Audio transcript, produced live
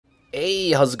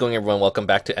Hey, how's it going everyone? Welcome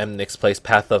back to Emnix Plays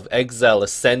Path of Exile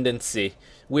Ascendancy.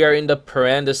 We are in the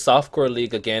Perandus Softcore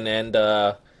League again, and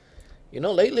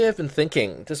lately I've been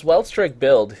thinking, this Wild Strike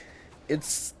build,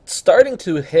 it's starting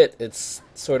to hit its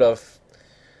sort of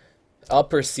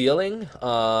upper ceiling.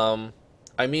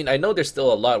 I mean, I know there's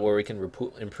still a lot where we can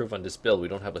improve on this build. We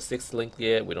don't have a 6th link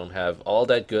yet, we don't have all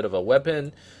that good of a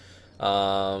weapon,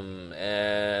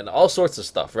 and all sorts of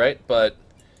stuff, right? But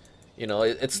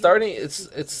it's starting.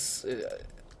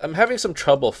 I'm having some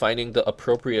trouble finding the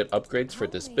appropriate upgrades for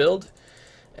this build,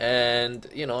 and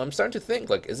I'm starting to think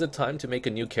like, is it time to make a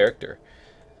new character?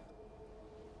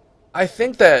 I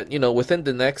think that within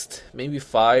the next maybe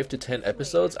 5 to 10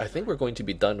 episodes, I think we're going to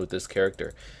be done with this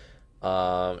character.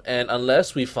 And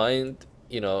unless we find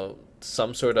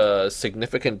some sort of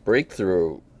significant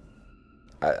breakthrough,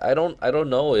 I don't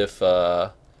know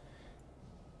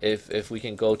if we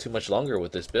can go too much longer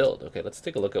with this build. Okay, let's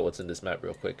take a look at what's in this map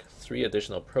real quick. 3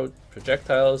 additional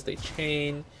projectiles, they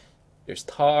chain, there's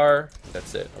tar,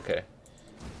 that's it. Okay,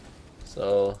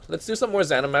 so let's do some more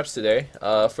Xana maps today.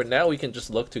 For now we can just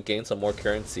look to gain some more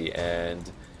currency,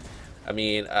 and I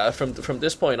mean, from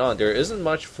this point on, there isn't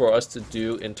much for us to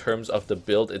do in terms of the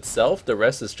build itself. The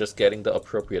rest is just getting the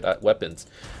appropriate weapons,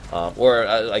 or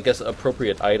I guess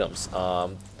appropriate items.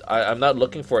 I'm not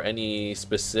looking for any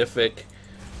specific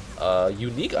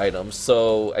unique items,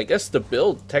 so I guess the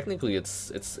build technically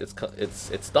it's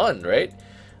done, right?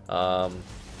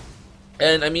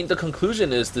 And I mean, the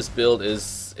conclusion is this build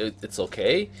it's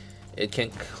okay. It can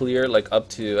clear like up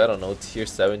to, I don't know, tier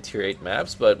 7, tier 8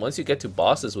 maps, but once you get to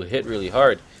bosses who hit really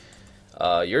hard,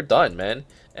 you're done, man.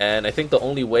 And I think the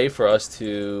only way for us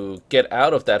to get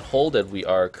out of that hole that we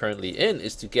are currently in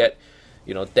is to get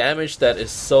damage that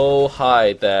is so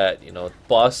high that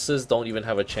bosses don't even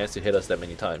have a chance to hit us that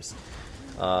many times.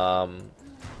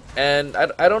 And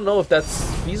I don't know if that's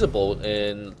feasible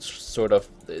in sort of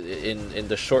in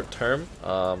the short term,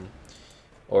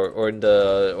 or in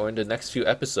the next few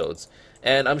episodes.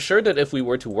 And I'm sure that if we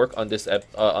were to work on this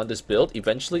build,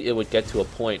 eventually it would get to a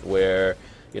point where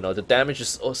the damage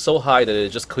is so high that it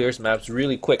just clears maps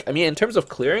really quick. I mean, in terms of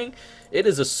clearing, it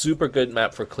is a super good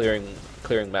map for clearing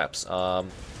maps.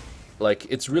 Like,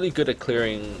 it's really good at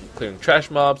clearing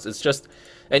trash mobs. It's just,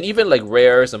 and even like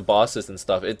rares and bosses and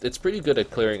stuff, it's pretty good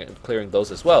at clearing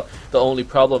those as well. The only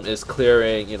problem is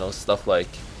clearing stuff like,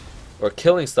 or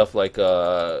killing stuff like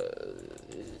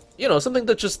something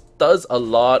that just does a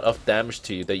lot of damage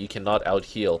to you that you cannot out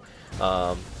heal.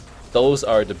 Those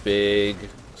are the big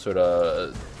sort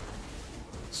of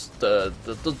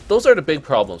those are the big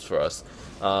problems for us,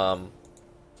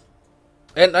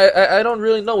 and I don't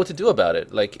really know what to do about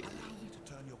it. Like,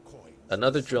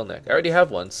 another drill neck, I already have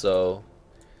one, so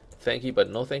thank you but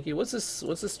no thank you. What's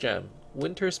this gem?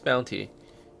 Winter's Bounty.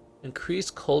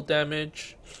 Increased cold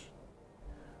damage.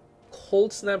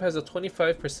 Cold Snap has a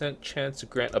 25% chance to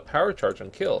grant a power charge on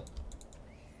kill.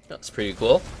 That's pretty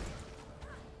cool.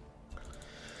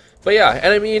 But yeah,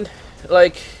 and I mean,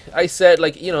 like I said,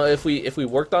 like, if we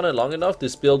worked on it long enough,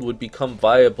 this build would become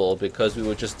viable, because we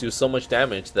would just do so much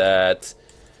damage that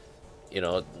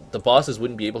the bosses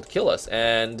wouldn't be able to kill us.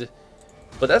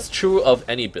 But that's true of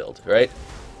any build, right?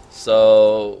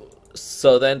 So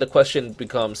then the question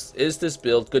becomes, is this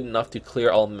build good enough to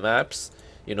clear all maps?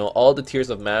 All the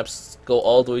tiers of maps, go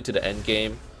all the way to the end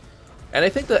game? And I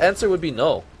think the answer would be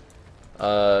no.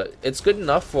 It's good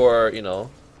enough for,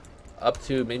 up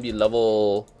to maybe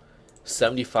level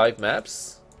 75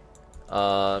 maps,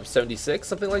 76,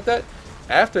 something like that.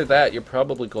 After that, you're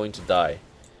probably going to die.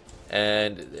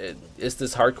 And is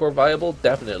this hardcore viable?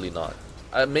 Definitely not.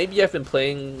 Maybe I've been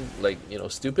playing like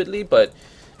stupidly, but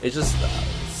it's just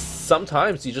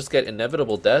sometimes you just get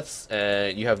inevitable deaths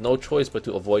and you have no choice but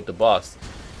to avoid the boss.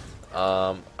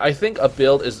 I think a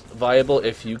build is viable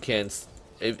if you can,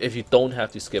 if you don't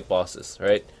have to skip bosses,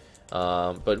 right?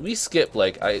 But we skip,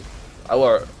 like I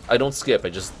don't skip, I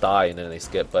just die and then I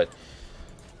skip. But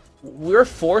we're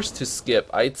forced to skip,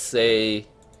 I'd say,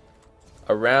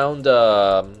 around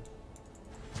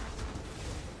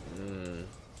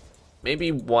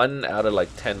maybe 1 out of like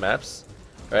 10 maps,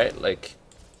 right? Like,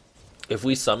 if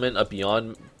we summon a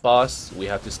Beyond boss, we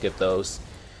have to skip those.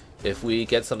 If we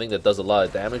get something that does a lot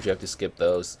of damage, we have to skip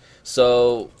those.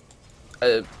 So,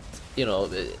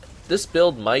 this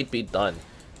build might be done.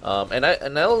 And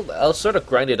I'll sort of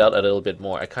grind it out a little bit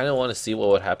more. I kind of want to see what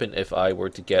would happen if I were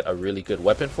to get a really good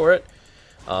weapon for it.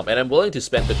 And I'm willing to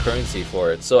spend the currency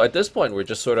for it. So at this point, we're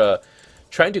just sort of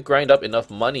trying to grind up enough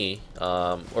money,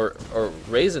 or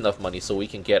raise enough money so we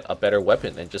can get a better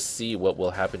weapon and just see what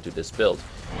will happen to this build.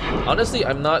 Honestly,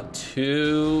 I'm not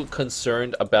too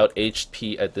concerned about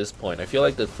HP at this point. I feel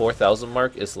like the 4,000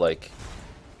 mark is like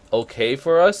okay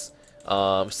for us,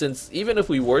 since even if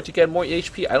we were to get more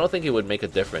HP, I don't think it would make a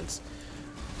difference.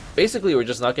 Basically, we're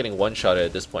just not getting one-shotted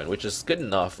at this point, which is good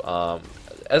enough.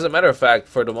 As a matter of fact,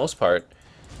 for the most part,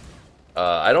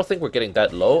 I don't think we're getting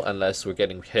that low unless we're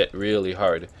getting hit really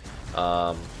hard.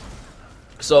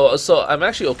 So I'm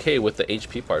actually okay with the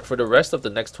HP part. For the rest of the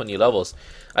next 20 levels,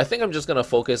 I think I'm just going to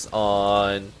focus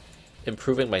on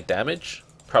improving my damage,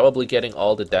 probably getting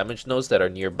all the damage nodes that are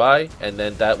nearby, and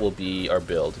then that will be our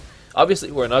build.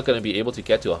 Obviously, we're not going to be able to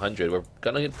get to 100. We're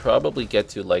going to probably get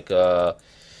to like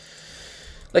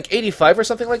 85 or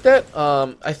something like that.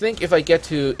 I think if I get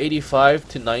to 85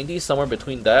 to 90, somewhere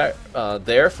between that,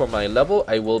 there for my level,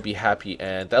 I will be happy,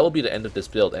 and that will be the end of this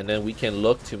build, and then we can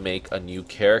look to make a new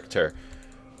character.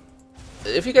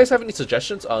 If you guys have any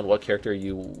suggestions on what character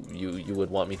you would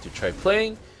want me to try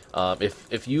playing,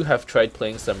 if you have tried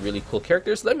playing some really cool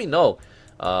characters, let me know.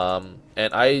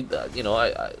 And I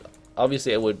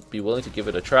obviously I would be willing to give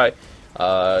it a try.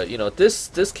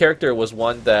 This character was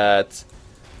one that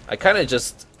I kind of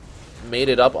just made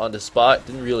it up on the spot,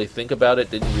 didn't really think about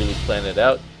it, didn't really plan it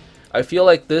out. I feel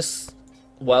like this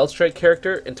Wild Strike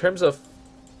character, in terms of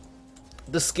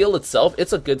the skill itself,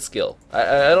 it's a good skill.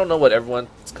 I don't know what everyone's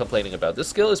complaining about. This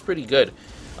skill is pretty good.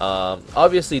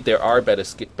 Obviously, there are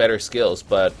better skills,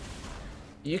 but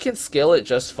you can scale it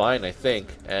just fine, I think.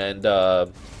 And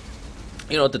the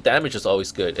damage is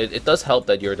always good. It does help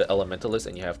that you're the Elementalist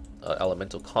and you have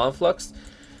Elemental Conflux.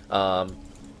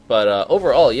 But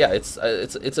overall, yeah, it's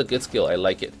a good skill. I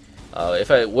like it.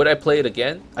 Would I play it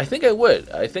again? I think I would.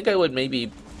 I think I would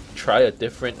maybe try a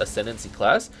different Ascendancy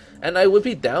class, and I would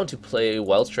be down to play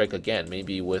Wild Strike again,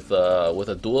 maybe with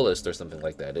a duelist or something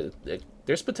like that.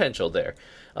 There's potential there.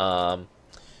 But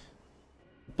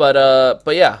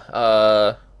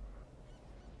yeah.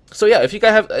 So yeah, if you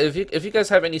guys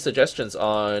have any suggestions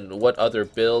on what other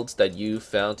builds that you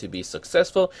found to be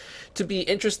successful, to be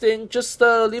interesting, just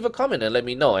leave a comment and let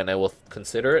me know, and I will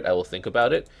consider it. I will think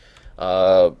about it.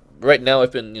 Right now,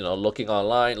 I've been looking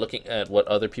online, looking at what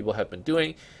other people have been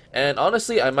doing, and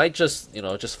honestly, I might just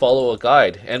just follow a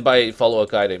guide. And by follow a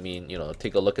guide, I mean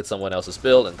take a look at someone else's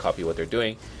build and copy what they're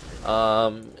doing,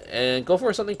 and go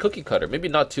for something cookie cutter. Maybe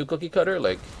not too cookie cutter,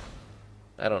 like.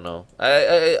 I don't know.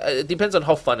 It depends on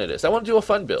how fun it is. I want to do a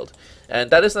fun build.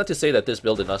 And that is not to say that this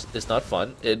build is not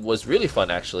fun. It was really fun,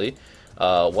 actually.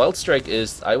 Wild Strike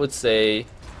is, I would say,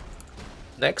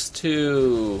 next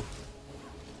to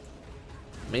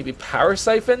maybe Power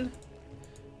Siphon.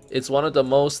 It's one of the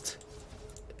most...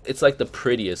 It's like the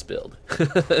prettiest build.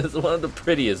 It's one of the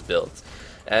prettiest builds.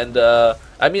 And, I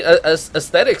mean,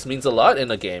 aesthetics means a lot in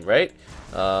a game, right?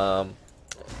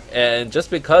 And just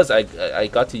because I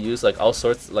got to use like all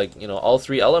sorts, like all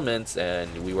three elements,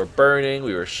 and we were burning,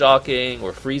 we were shocking,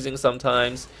 we're freezing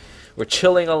sometimes, we're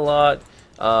chilling a lot.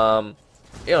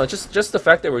 Just the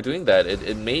fact that we're doing that,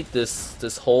 it made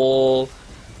this whole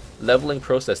leveling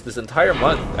process, this entire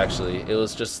month actually, it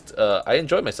was just I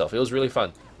enjoyed myself. It was really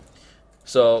fun.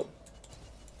 So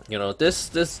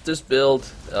this build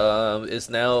is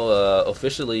now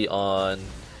officially on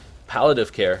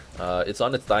palliative care. It's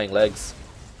on its dying legs.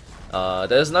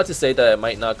 That is not to say that I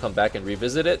might not come back and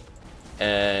revisit it,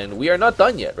 and we are not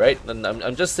done yet, right? And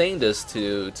I'm just saying this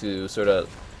to sort of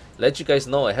let you guys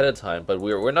know ahead of time, but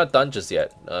we're not done just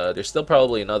yet. There's still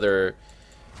probably another,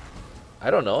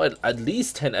 I don't know, at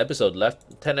least 10 episodes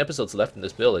left in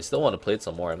this build. I still want to play it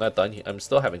some more. I'm not done. I'm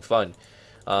still having fun.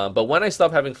 But when I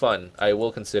stop having fun, I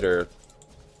will consider,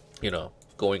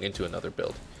 going into another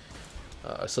build.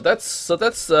 So that's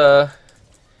there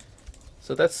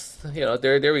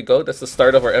we go. That's the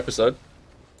start of our episode,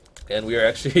 and we are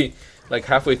actually like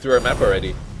halfway through our map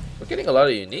already. We're getting a lot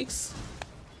of uniques.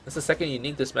 That's the second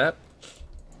unique this map.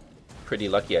 Pretty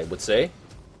lucky, I would say.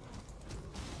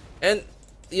 And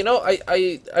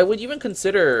I would even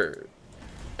consider,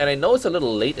 and I know it's a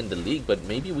little late in the league, but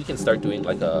maybe we can start doing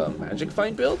like a magic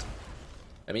find build.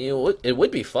 I mean, it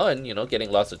would be fun,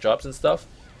 getting lots of drops and stuff.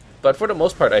 But for the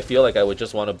most part, I feel like I would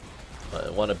just want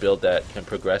to build that can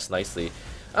progress nicely.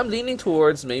 I'm leaning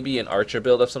towards maybe an archer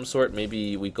build of some sort.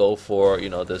 Maybe we go for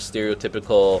the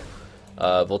stereotypical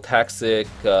Voltaxic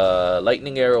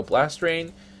lightning arrow blast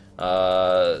rain.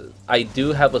 I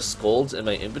do have a Scolds in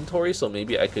my inventory, so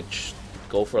maybe I could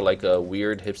go for like a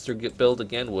weird hipster build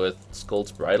again with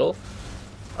Scold's Bridle.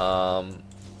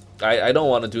 I don't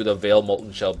want to do the Veil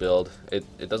Molten Shell build.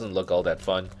 It doesn't look all that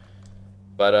fun.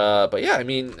 But yeah, I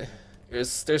mean,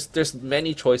 there's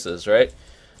many choices, right?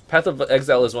 Path of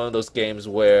Exile is one of those games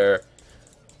where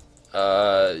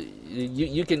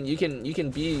you can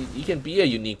be a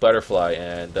unique butterfly,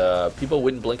 and people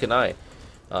wouldn't blink an eye.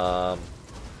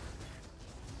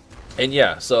 And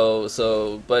yeah,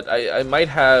 but I might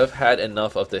have had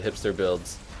enough of the hipster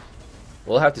builds.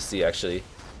 We'll have to see, actually.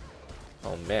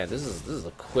 Oh man, this is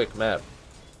a quick map.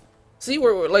 See,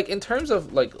 we're like, in terms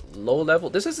of like low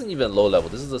level, this isn't even low level.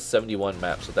 This is a 71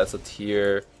 map, so that's a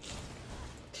tier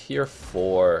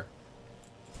 4.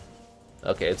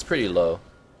 Okay, it's pretty low.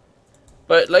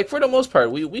 But like, for the most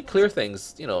part, we clear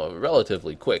things, you know,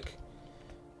 relatively quick.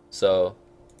 So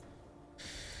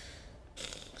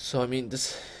I mean,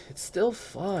 it's still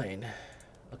fine.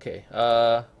 Okay,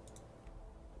 oh,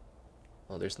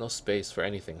 there's no space for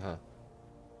anything, huh?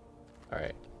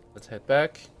 Alright, let's head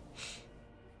back.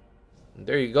 And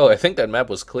there you go. I think that map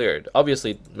was cleared.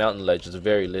 Obviously, Mountain Ledge is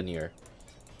very linear,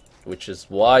 which is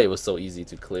why it was so easy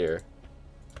to clear.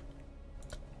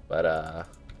 But,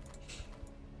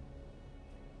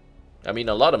 I mean,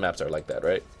 a lot of maps are like that,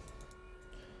 right?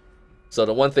 So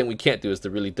the one thing we can't do is the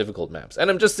really difficult maps. And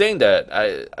I'm just saying that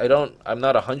I'm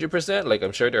not 100%. Like,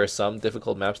 I'm sure there are some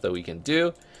difficult maps that we can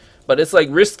do, but it's like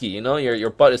risky, you know? Your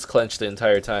butt is clenched the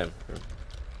entire time.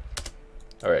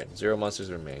 Alright, 0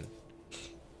 monsters remain.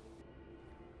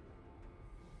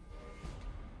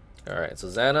 Alright, so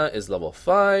Xana is level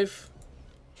 5.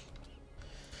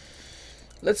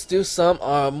 Let's do some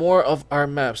more of our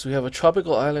maps. We have a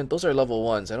tropical island. Those are level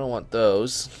 1s. I don't want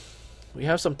those. We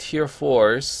have some tier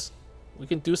 4s. We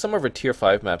can do some of our tier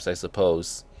 5 maps, I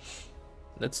suppose.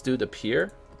 Let's do the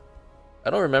pier. I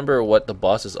don't remember what the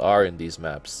bosses are in these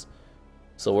maps,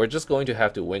 so we're just going to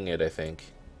have to wing it, I think.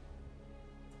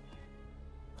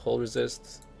 Cold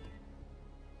resist.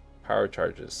 Power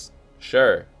charges.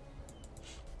 Sure.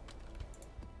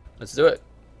 Let's do it.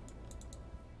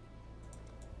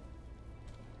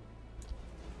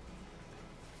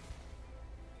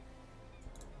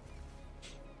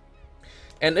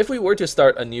 And if we were to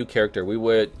start a new character, we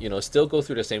would, you know, still go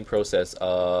through the same process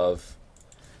of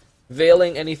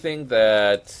veiling anything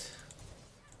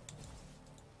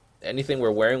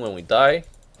we're wearing when we die.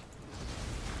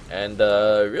 And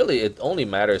really, it only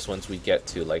matters once we get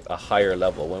to like a higher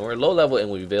level. When we're low level and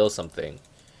we veil something,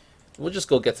 we'll just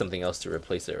go get something else to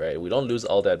replace it, right? We don't lose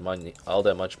all that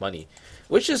much money,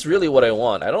 which is really what I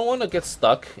want. I don't want to get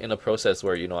stuck in a process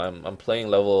where, you know, I'm playing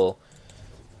level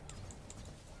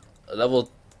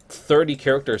 30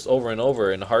 characters over and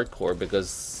over in hardcore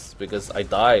because I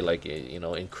die, like, you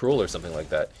know, in Cruel or something like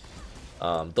that.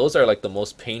 Those are like the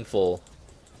most painful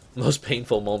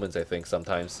moments, I think,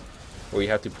 sometimes, where you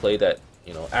have to play that,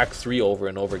 you know, Act 3 over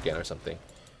and over again or something.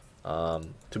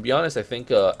 To be honest, I think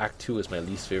Act 2 is my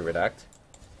least favorite act.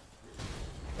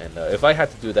 And if I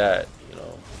had to do that, you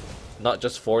know, not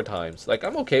just 4 times, like,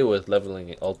 I'm okay with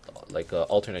leveling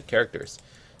alternate characters,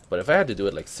 but if I had to do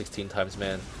it like 16 times,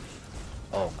 man,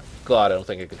 oh my god, I don't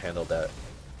think I could handle that.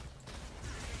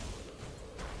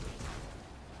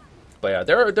 But yeah,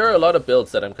 there are a lot of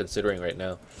builds that I'm considering right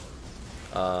now.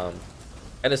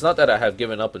 And it's not that I have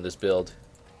given up in this build,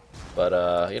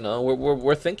 but you know,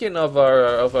 we're thinking of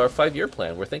our 5-year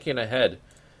plan. We're thinking ahead.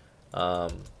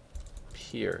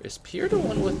 Pier, is Pier the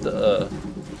one with the?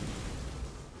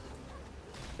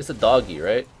 It's a doggy,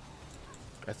 right?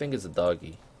 I think it's a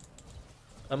doggy.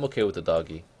 I'm okay with the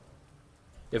doggy.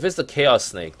 If it's the Chaos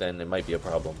Snake, then it might be a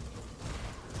problem.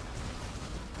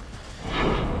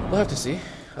 We'll have to see.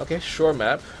 Okay, shore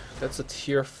map. That's a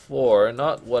tier 4.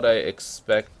 Not what I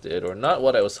expected, or not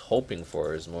what I was hoping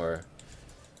for, is more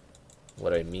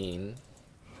what I mean.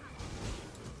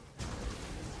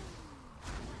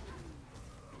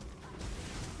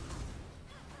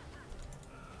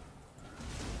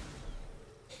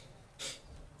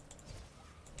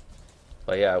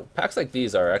 But yeah, packs like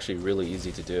these are actually really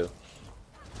easy to do.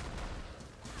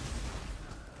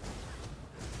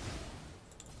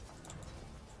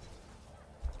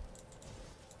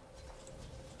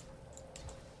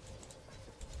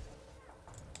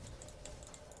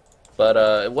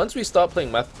 But once we stop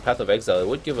playing Path of Exile, it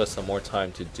would give us some more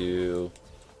time to do...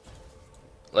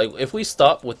 Like, if we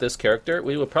stop with this character,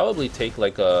 we would probably take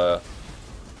like a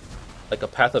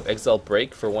Path of Exile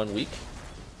break for 1 week.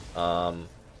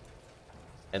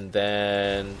 And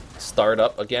then start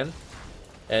up again.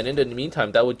 And in the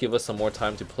meantime, that would give us some more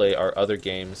time to play our other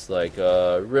games like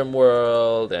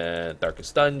RimWorld and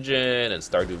Darkest Dungeon and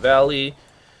Stardew Valley,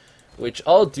 which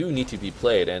all do need to be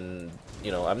played. And,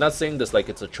 you know, I'm not saying this like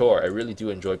it's a chore. I really do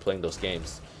enjoy playing those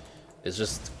games. It's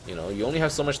just, you know, you only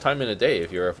have so much time in a day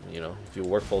if you're, you know, if you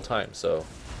work full time. So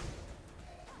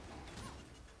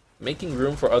making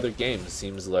room for other games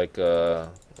seems like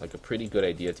a pretty good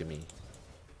idea to me.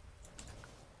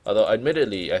 Although,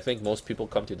 admittedly, I think most people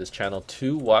come to this channel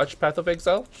to watch Path of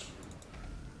Exile.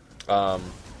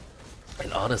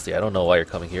 And honestly, I don't know why you're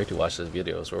coming here to watch these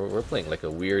videos. We're playing like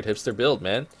a weird hipster build,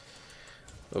 man.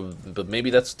 But maybe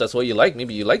that's what you like.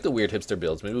 Maybe you like the weird hipster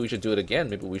builds. Maybe we should do it again.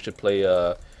 Maybe we should play,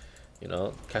 you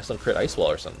know, Cast on Crit Ice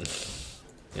Wall or something.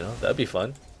 You know, that'd be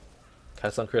fun.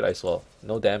 Cast on Crit Ice Wall,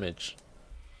 no damage,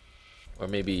 or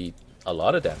maybe a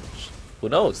lot of damage. Who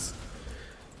knows?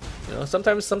 You know,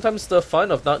 sometimes the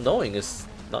fun of not knowing is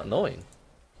not knowing.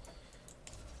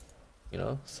 You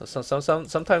know,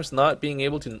 sometimes not being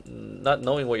able to, not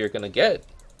knowing what you're gonna get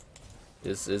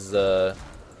is the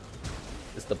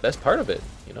best part of it.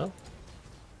 You know,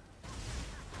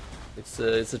 it's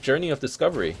a journey of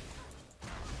discovery.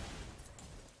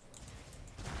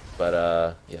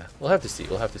 But yeah, we'll have to see.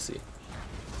 We'll have to see.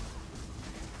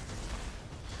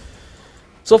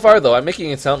 So far, though, I'm making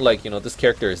it sound like, you know, this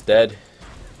character is dead.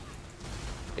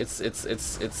 It's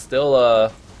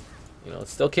still you know,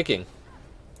 it's still kicking.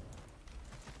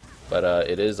 But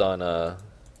it is on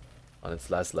its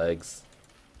last legs.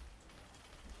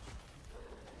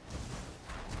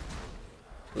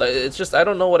 Like, it's just, I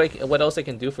don't know what else I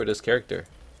can do for this character.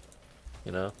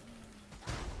 You know,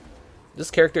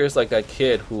 this character is like that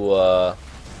kid who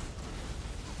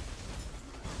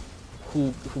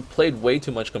played way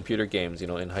too much computer games, you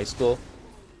know, in high school,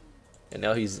 and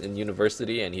now he's in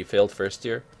university and he failed first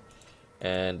year,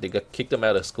 and they kicked him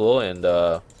out of school, and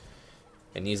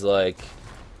he's like,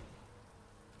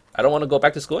 I don't want to go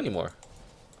back to school anymore.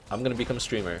 I'm gonna become a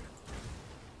streamer.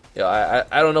 Yeah,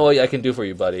 I don't know what I can do for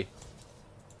you, buddy.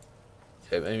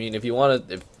 I mean, if you want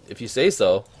to, if you say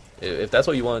so, if that's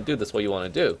what you want to do, that's what you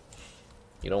want to do.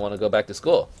 You don't want to go back to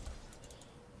school.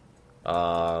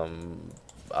 I'm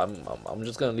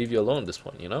just gonna leave you alone at this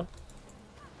point, you know.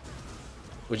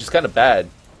 Which is kind of bad.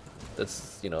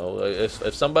 That's, you know,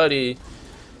 if somebody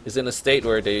is in a state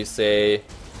where they say,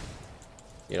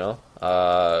 you know,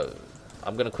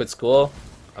 I'm gonna quit school,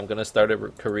 I'm gonna start a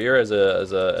career as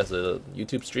a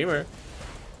YouTube streamer,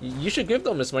 you should give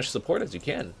them as much support as you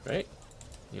can, right?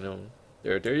 You know,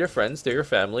 they're your friends, they're your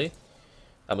family.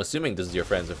 I'm assuming this is your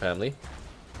friends or family.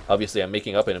 Obviously, I'm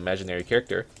making up an imaginary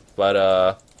character, but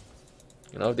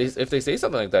you know, if they say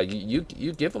something like that, you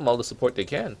give them all the support they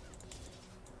can.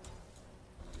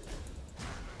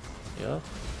 You know,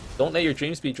 don't let your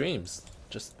dreams be dreams.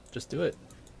 Just do it.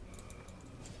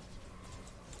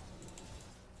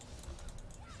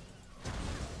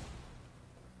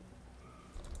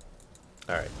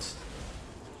 All right.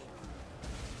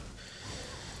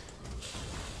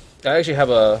 I actually have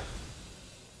a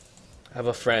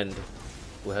friend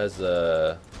who has he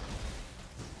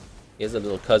has a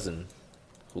little cousin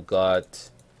who got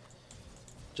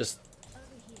just,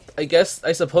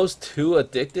 I suppose, too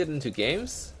addicted into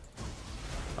games.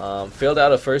 Failed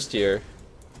out of first year,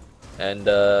 and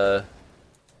it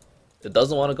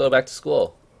doesn't want to go back to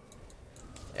school.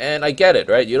 And I get it,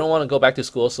 right? You don't want to go back to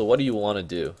school, so what do you want to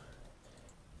do?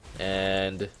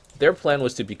 And their plan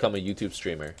was to become a YouTube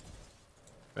streamer.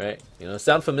 Right? You know,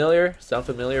 sound familiar? Sound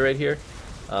familiar right here?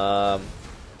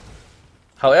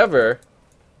 However,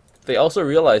 they also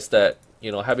realized that,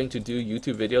 you know, having to do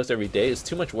YouTube videos every day is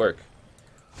too much work.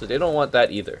 So they don't want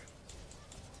that either.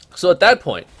 So at that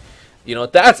point, you know,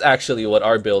 that's actually what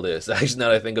our build is. Actually, now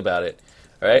that I think about it,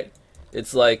 right?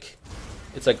 It's like,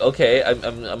 okay,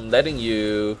 I'm letting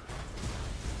you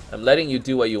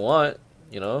do what you want,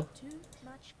 you know.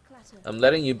 I'm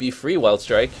letting you be free, Wild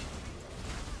Strike.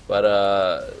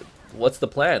 But what's the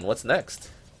plan? What's next?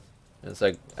 And it's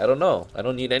like, I don't know. I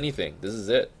don't need anything. This is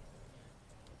it.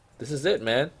 This is it,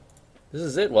 man. This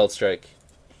is it, Wild Strike.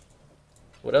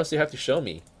 What else do you have to show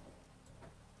me?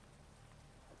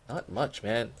 Not much,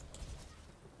 man.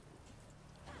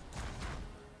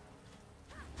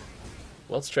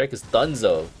 Wild Strike is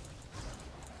donezo.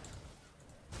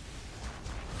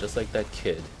 Just like that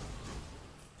kid.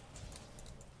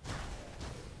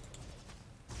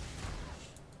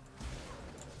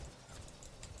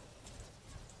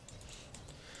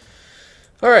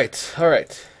 Alright,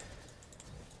 alright.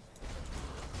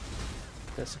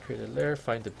 Desecrated lair,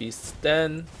 find the beast's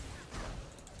den.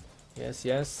 Yes,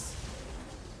 yes.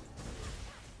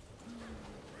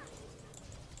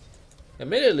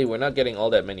 Admittedly, we're not getting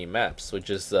all that many maps, which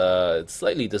is it's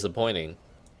slightly disappointing.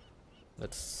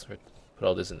 Let's put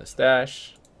all this in the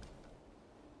stash.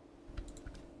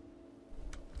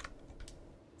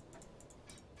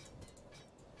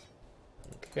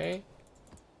 Okay.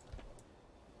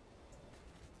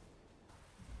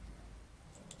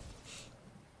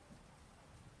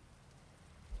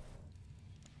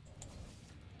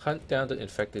 Hunt down the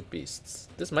infected beasts.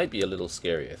 This might be a little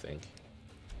scary, I think.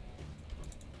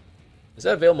 Is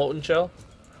that Veil Molten Shell?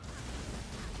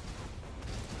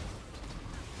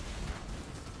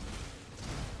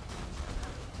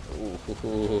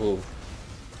 Ooh.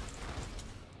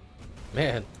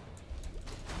 Man.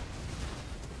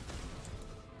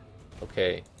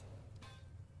 Okay.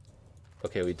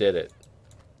 Okay, we did it.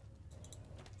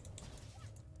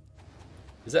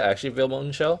 Is that actually Veil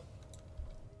Molten Shell?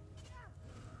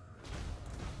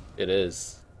 It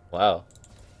is. Wow.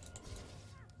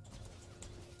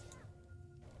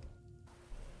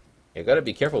 You gotta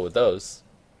be careful with those.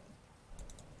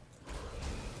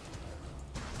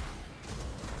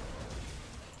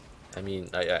 I mean,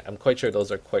 I'm quite sure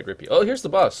those are quite rippy. Oh, here's the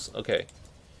boss. Okay.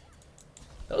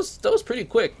 That was pretty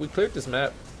quick. We cleared this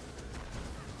map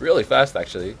really fast,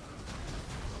 actually.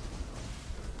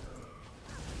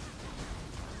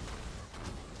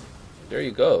 There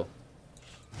you go.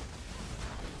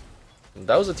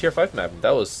 That was a tier 5 map.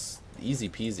 That was easy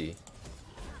peasy.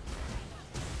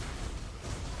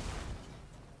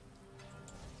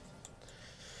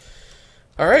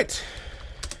 Alright.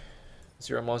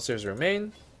 0 monsters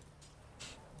remain.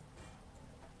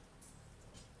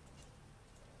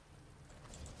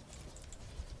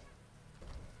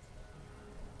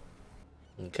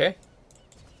 Okay.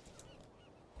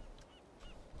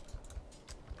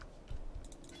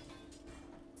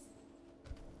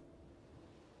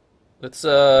 Let's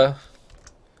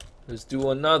do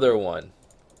another one.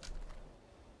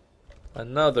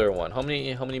 Another one. How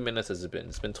many minutes has it been?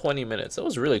 It's been 20 minutes. That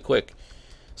was really quick.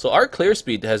 So our clear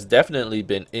speed has definitely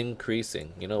been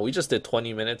increasing. You know, we just did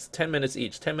 20 minutes, 10 minutes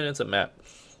each, 10 minutes a map.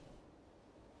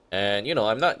 And you know,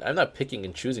 I'm not picking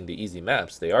and choosing the easy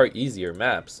maps. They are easier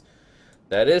maps.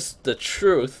 That is the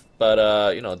truth,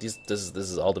 but you know, this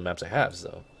is all the maps I have,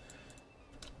 so.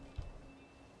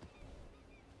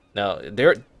 Now,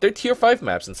 they're tier 5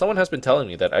 maps, and someone has been telling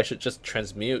me that I should just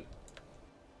transmute.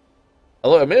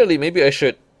 Although, admittedly, maybe I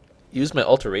should use my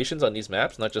alterations on these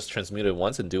maps, not just transmute it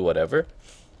once and do whatever.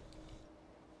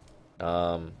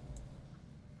 That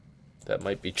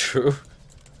might be true.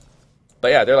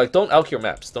 But yeah, they're like, don't alk your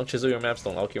maps. Don't chisel your maps,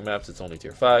 don't alk your maps, it's only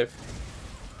tier 5.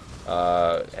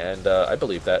 I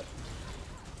believe that.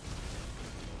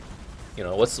 You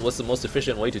know, what's the most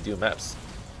efficient way to do maps?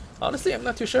 Honestly, I'm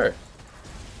not too sure.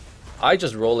 I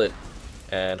just roll it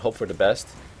and hope for the best.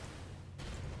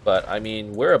 But I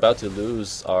mean, we're about to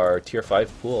lose our tier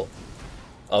 5 pool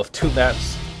of 2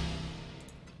 maps.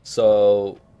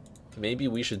 So maybe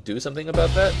we should do something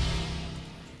about that.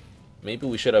 Maybe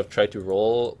we should have tried to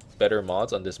roll better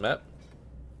mods on this map.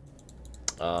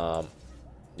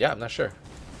 Yeah, I'm not sure.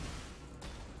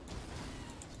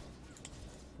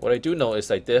 What I do know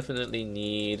is I definitely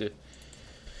need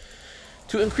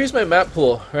to increase my map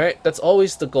pool, right? That's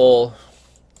always the goal.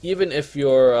 Even if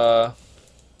you're,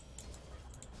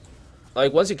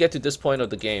 like, once you get to this point of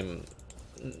the game,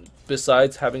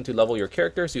 besides having to level your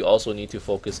characters, you also need to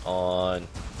focus on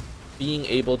being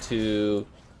able to,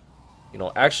 you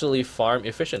know, actually farm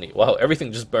efficiently. Wow,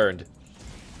 everything just burned.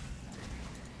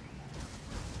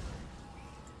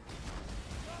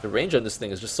 The range on this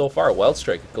thing is just so far. Wild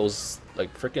Strike goes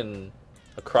like freaking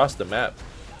across the map.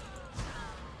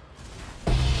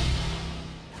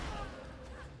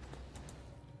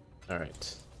 All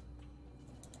right.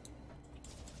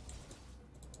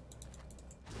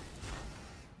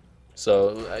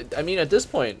 So I mean, at this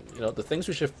point, you know, the things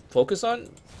we should focus on,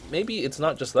 maybe it's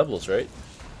not just levels, right?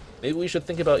 Maybe we should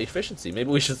think about efficiency. Maybe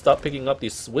we should stop picking up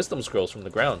these wisdom scrolls from the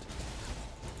ground.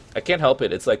 I can't help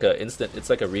it. It's like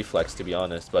a reflex, to be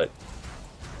honest. But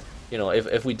you know,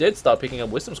 if we did stop picking up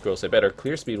wisdom scrolls, I bet our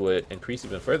clear speed would increase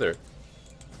even further.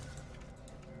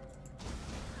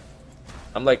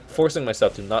 I'm like forcing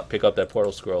myself to not pick up that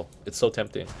portal scroll. It's so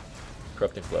tempting.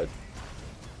 Corrupting Flood.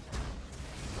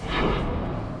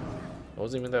 It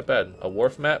wasn't even that bad. A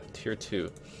wharf map, tier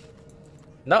 2.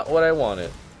 Not what I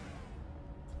wanted.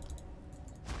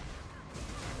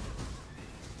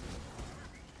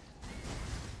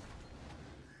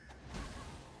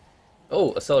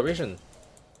 Oh, acceleration.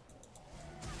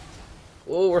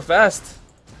 Oh, we're fast.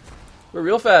 We're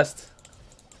real fast.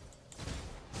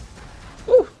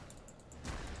 Woo.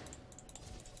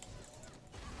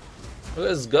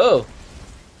 Let's go.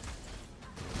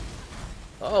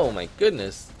 Oh my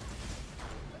goodness.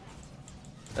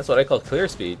 That's what I call clear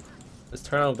speed. Let's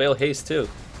turn on Veil Haste too.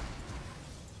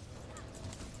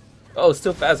 Oh, it's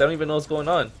still fast. I don't even know what's going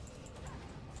on.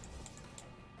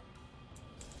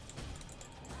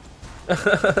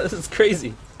 This is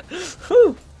crazy.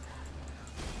 Whew.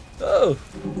 Oh,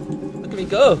 look at me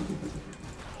go.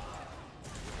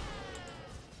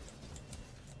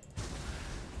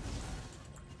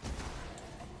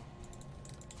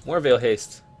 More Veil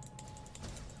Haste.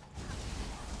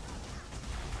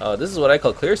 Oh, this is what I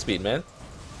call clear speed, man.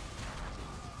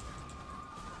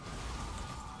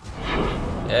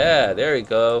 Yeah, there we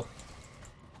go.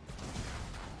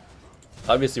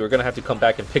 Obviously, we're gonna have to come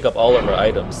back and pick up all of our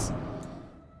items.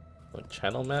 What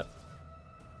channel map?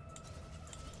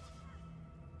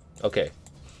 Okay.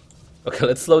 Okay,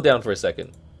 let's slow down for a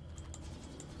second.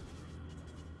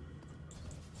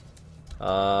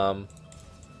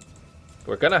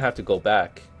 We're gonna have to go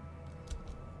back.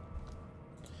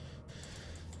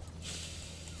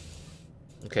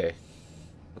 Okay.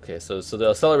 Okay, so the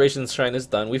acceleration shrine is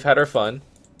done. We've had our fun.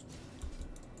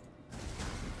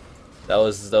 That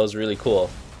was really cool.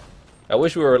 I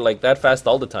wish we were like that fast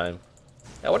all the time.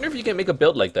 I wonder if you can make a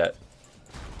build like that.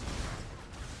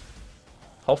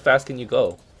 How fast can you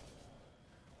go?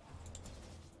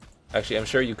 Actually, I'm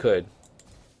sure you could.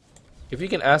 If you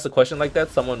can ask a question like that,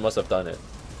 someone must have done it.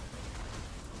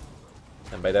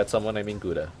 And by that someone, I mean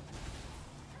Gouda.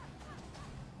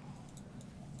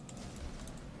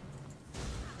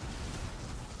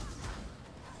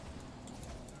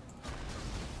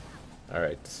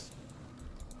 Alright.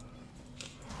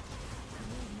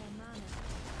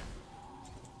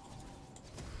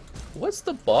 What's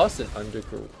the boss in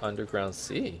Underground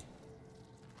Sea?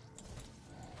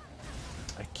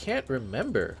 I can't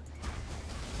remember.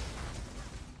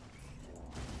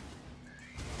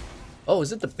 Oh,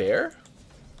 is it the bear?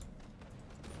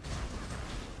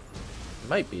 It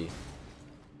might be.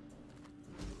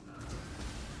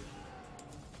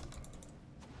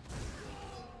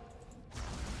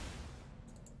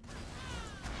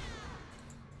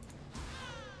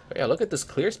 But yeah, look at this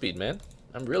clear speed, man.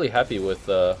 I'm really happy with.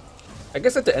 I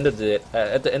guess at the end of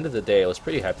the day, I was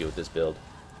pretty happy with this build.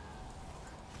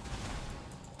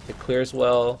 It clears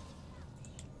well.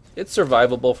 It's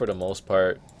survivable for the most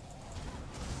part.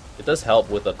 It does help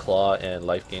with a claw and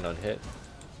life gain on hit,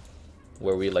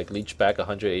 where we like leech back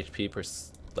 100 HP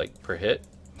per hit,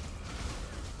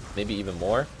 maybe even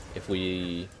more if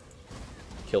we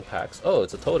kill packs. Oh,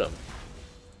 it's a totem.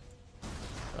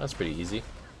 That's pretty easy.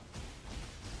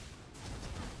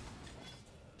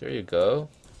 There you go.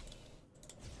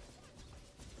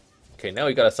 Okay, now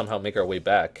we gotta somehow make our way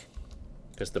back,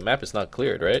 because the map is not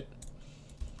cleared, right?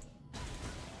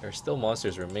 There are still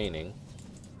monsters remaining.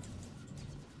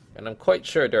 And I'm quite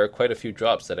sure there are quite a few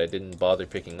drops that I didn't bother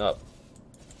picking up.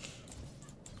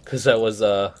 Because I was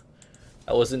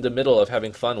in the middle of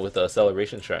having fun with the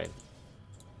Acceleration Shrine.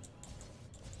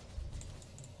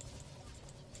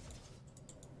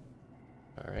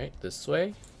 Alright, this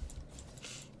way.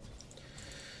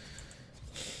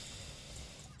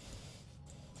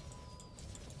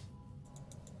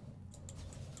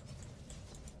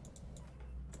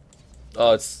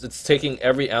 Oh, it's taking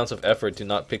every ounce of effort to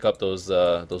not pick up those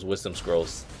wisdom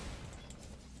scrolls.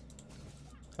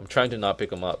 I'm trying to not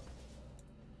pick them up,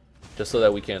 just so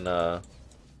that we can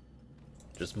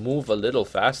just move a little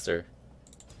faster.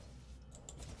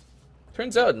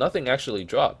 Turns out nothing actually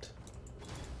dropped.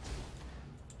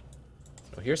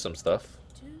 Oh, here's some stuff.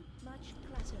 Too much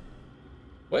clutter.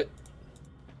 What?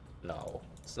 No,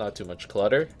 it's not too much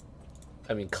clutter.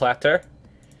 I mean clatter.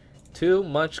 Too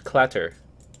much clatter.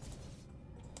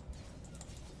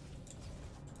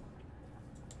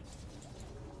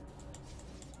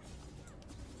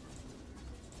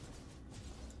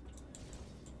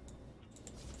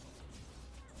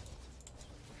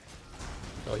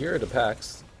 Oh, here are the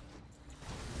packs.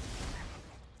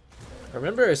 I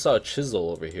remember I saw a chisel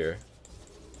over here.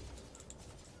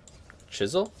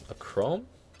 Chisel? A chrome?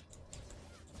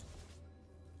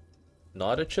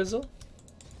 Not a chisel?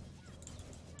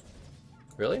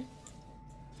 Really?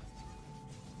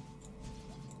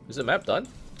 Is the map done?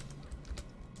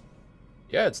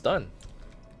 Yeah, it's done.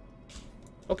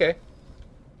 Okay.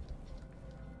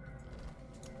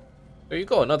 There you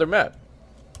go, another map.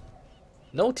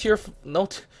 No tier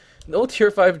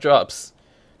 5 drops.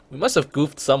 We must have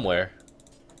goofed somewhere.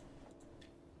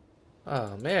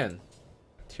 Oh man.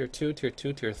 Tier 2, tier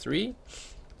 2, tier 3.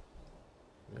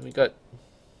 And we got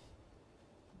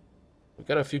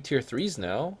a few tier 3s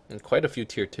now and quite a few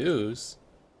tier 2s.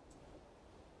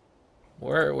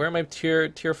 Where are my tier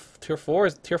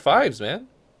 4s, tier 5s, man?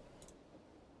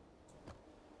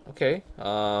 Okay.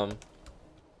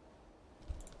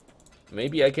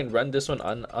 Maybe I can run this one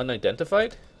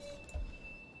unidentified.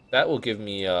 That will give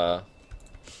me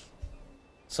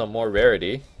some more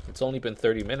rarity. It's only been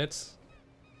 30 minutes.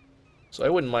 So I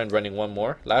wouldn't mind running one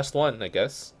more. Last one, I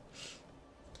guess.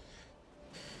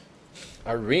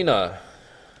 Arena.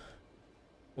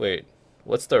 Wait,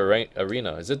 what's the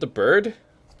arena? Is it the bird?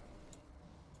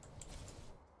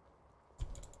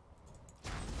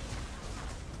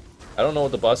 I don't know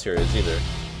what the boss here is either.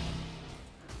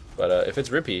 But if it's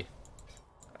Rippy,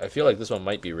 I feel like this one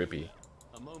might be Rippy.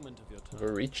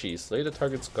 Varici, slay the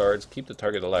target's guards, keep the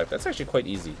target alive. That's actually quite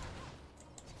easy.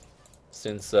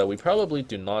 Since we probably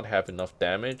do not have enough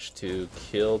damage to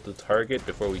kill the target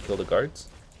before we kill the guards.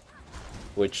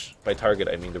 Which, by target,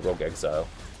 I mean the Rogue Exile.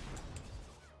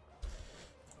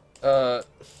 I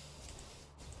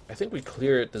think we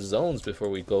clear the zones before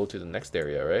we go to the next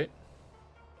area, right?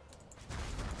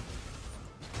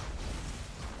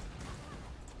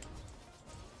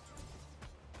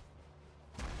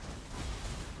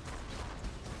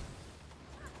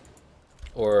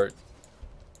 Or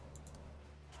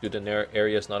do the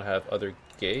areas not have other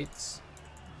gates?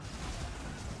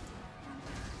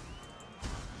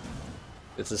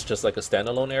 Is this just like a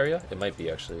standalone area? It might be,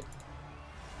 actually.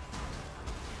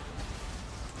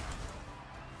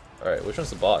 Alright, which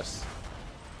one's the boss?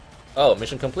 Oh,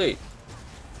 mission complete.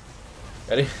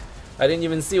 I didn't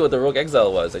even see what the Rogue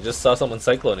Exile was. I just saw someone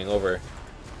cycloning over.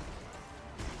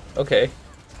 Okay.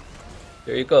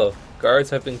 There you go.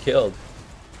 Guards have been killed.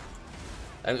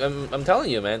 I'm telling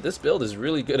you, man, this build is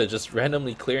really good at just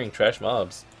randomly clearing trash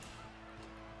mobs.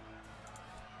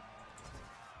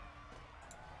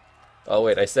 Oh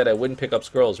wait, I said I wouldn't pick up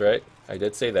scrolls, right? I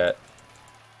did say that.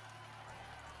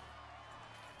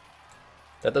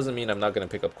 That doesn't mean I'm not gonna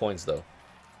pick up coins, though.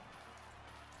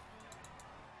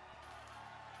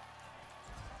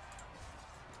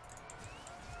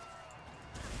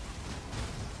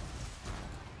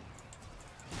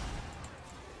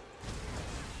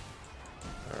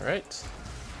 Alright.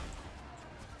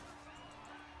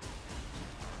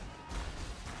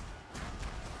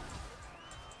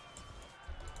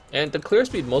 And the clear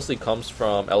speed mostly comes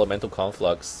from elemental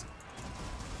conflux.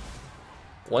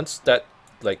 Once that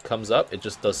like comes up, it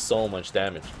just does so much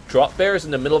damage. Drop bears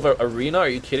in the middle of an arena? Are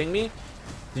you kidding me?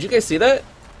 Did you guys see that?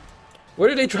 Where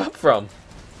did they drop from?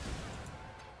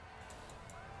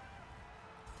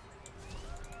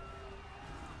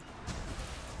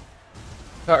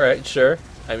 Alright, sure.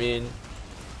 I mean,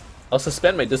 I'll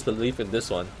suspend my disbelief in this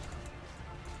one.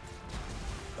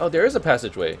 Oh, there is a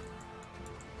passageway.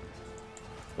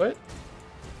 What?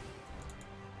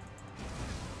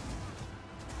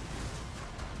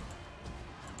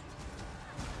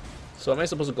 So am I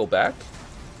supposed to go back?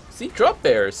 See, drop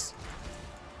bears!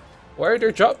 Why are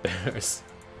there drop bears?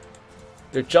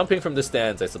 They're jumping from the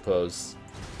stands, I suppose.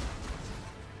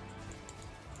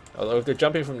 Although if they're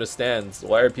jumping from the stands,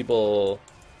 why are people...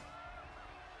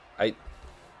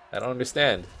 I don't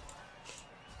understand.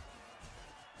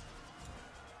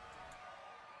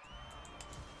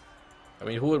 I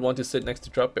mean, who would want to sit next to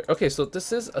drop bear? Okay, so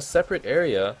this is a separate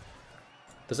area.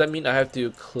 Does that mean I have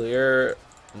to clear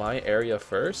my area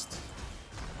first?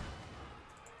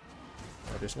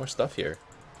 Oh, there's more stuff here.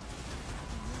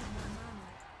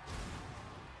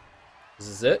 This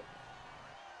is it?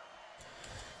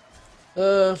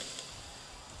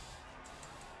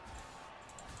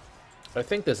 I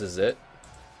think this is it.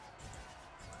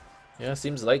 Yeah,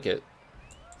 seems like it.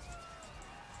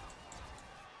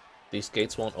 These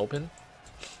gates won't open?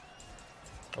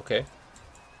 Okay.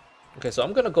 Okay, so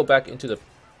I'm gonna go back into the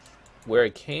where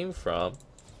I came from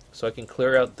so I can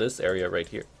clear out this area right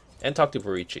here and talk to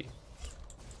Varici.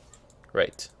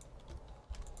 Right.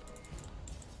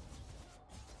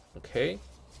 Okay.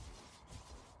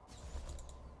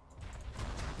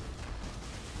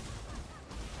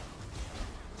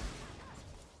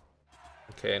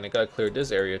 Okay, and I gotta clear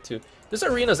this area too. This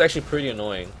arena is actually pretty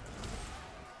annoying.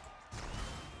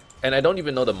 And I don't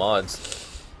even know the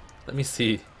mods. Let me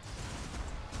see.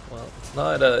 Well,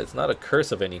 it's not a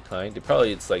curse of any kind.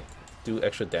 It's like do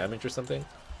extra damage or something.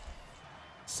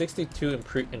 62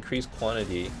 increased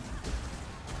quantity.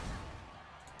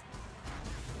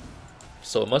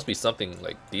 So it must be something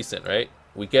like decent, right?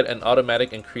 We get an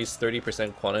automatic increased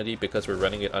 30% quantity because we're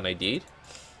running it un-ID'd.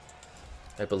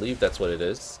 I believe that's what it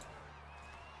is.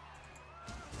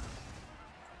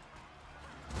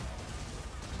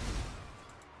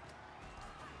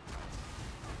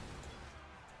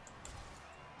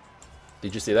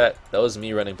 Did you see that? That was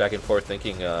me running back and forth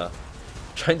thinking,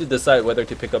 trying to decide whether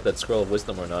to pick up that Scroll of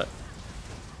Wisdom or not.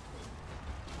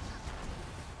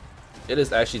 It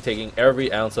is actually taking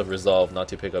every ounce of resolve not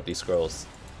to pick up these scrolls.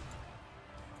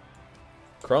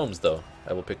 Chromes, though,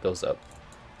 I will pick those up.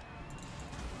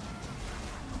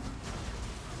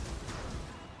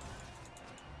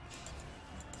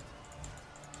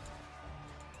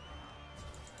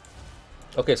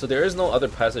 Okay, so there is no other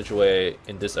passageway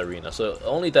in this arena. So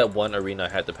only that one arena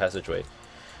had the passageway.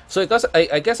 So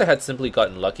I guess I had simply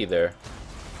gotten lucky there.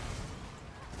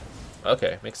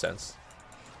 Okay, makes sense.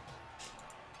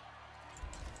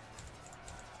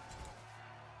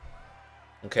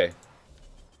 Okay.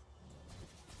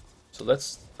 So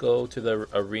let's go to the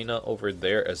arena over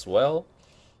there as well.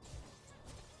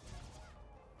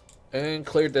 And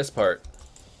clear this part.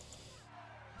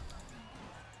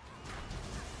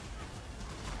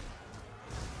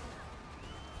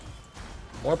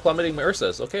 More plummeting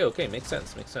Ursas. Okay, okay, makes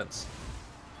sense, makes sense.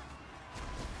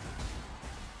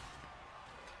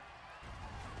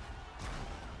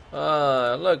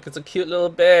 Ah, look, it's a cute little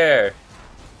bear.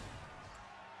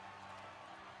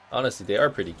 Honestly, they are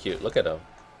pretty cute. Look at them.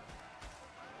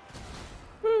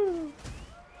 Woo.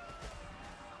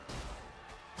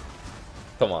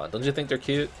 Come on, don't you think they're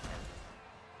cute?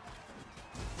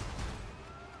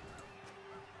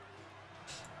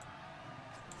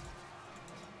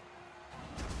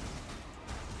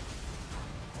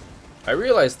 I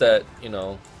realized that, you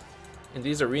know, in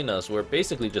these arenas, we're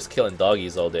basically just killing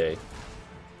doggies all day.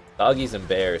 Doggies and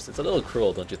bears. It's a little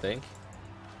cruel, don't you think?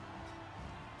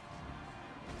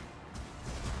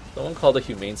 Someone called a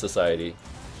humane society.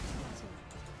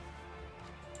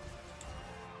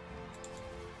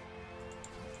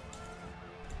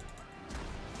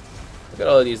 Look at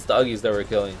all these doggies that we're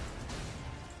killing.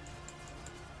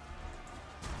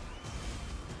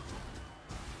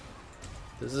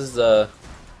 This is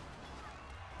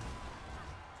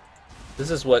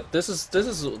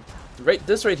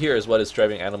this right here is what is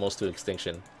driving animals to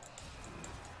extinction.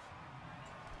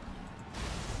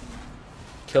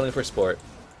 Killing for sport.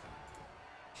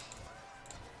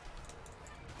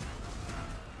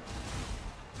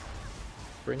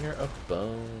 Bringer of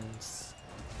bones.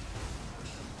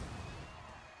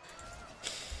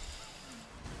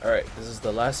 Alright, this is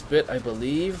the last bit, I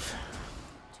believe.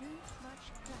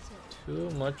 Too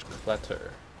much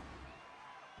clutter.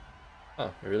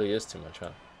 Oh, it really is too much,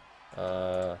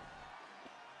 huh?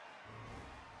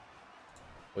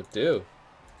 What do?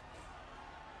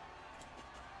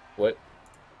 What?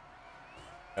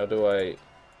 How do I...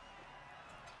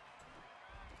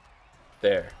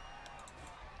 There.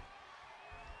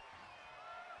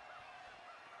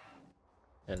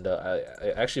 And I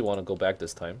actually want to go back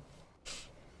this time.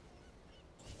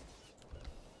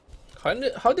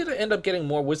 How did I end up getting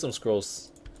more wisdom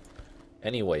scrolls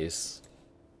anyways?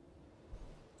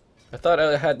 I thought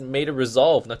I had made a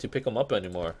resolve not to pick them up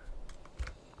anymore.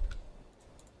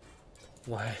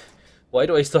 Why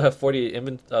do I still have 40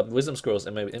 wisdom scrolls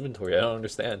in my inventory? I don't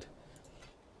understand.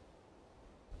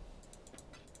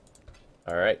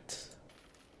 Alright.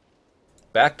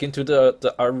 Back into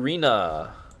the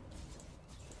arena.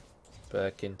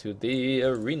 Back into the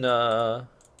arena.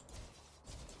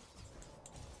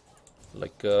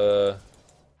 Like, I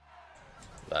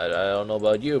don't know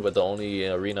about you, but the only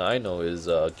arena I know is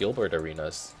Gilbert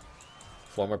Arenas.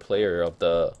 Former player of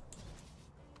the...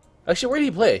 Actually, where did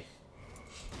he play?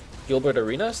 Gilbert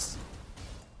Arenas?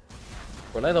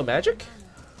 Orlando Magic?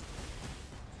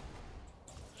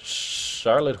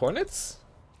 Charlotte Hornets?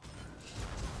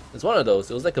 It's one of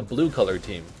those. It was like a blue color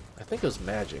team. I think it was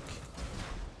Magic.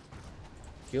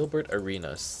 Gilbert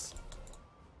Arenas.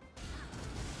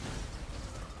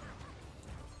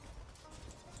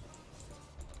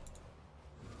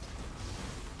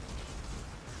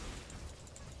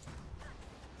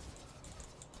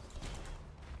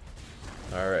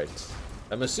 Alright.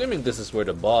 I'm assuming this is where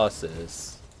the boss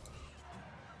is.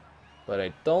 But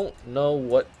I don't know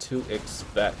what to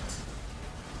expect.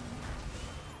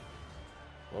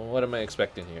 Well, what am I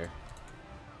expecting here?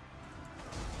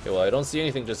 Okay, well, I don't see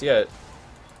anything just yet.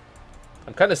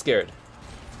 I'm kind of scared.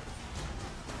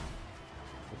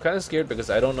 I'm kind of scared because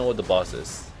I don't know what the boss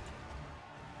is.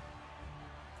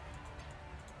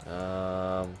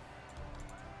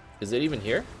 Is it even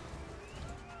here?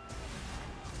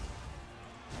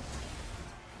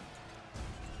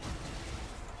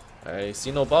 I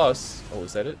see no boss. Oh,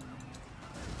 is that it?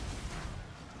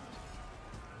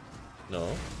 No.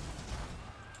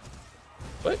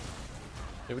 What?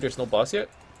 Maybe there's no boss yet?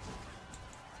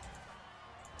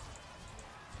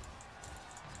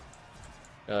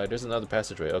 There's another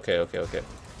passageway. Okay, okay, okay.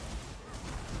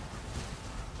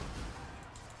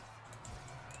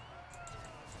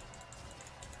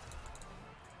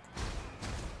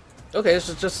 Okay,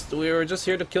 it's just we were just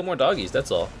here to kill more doggies,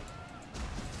 that's all.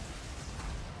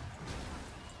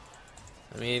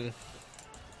 I mean,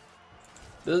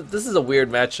 this is a weird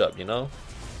matchup, you know?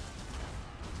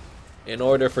 In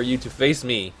order for you to face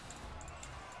me,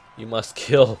 you must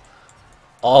kill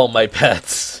all my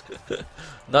pets.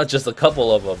 Not just a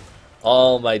couple of them.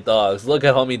 All my dogs. Look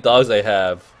at how many dogs I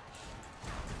have.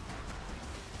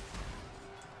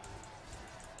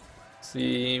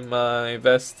 See my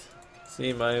vest.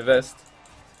 See my vest.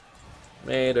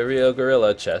 Made a real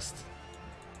gorilla chest.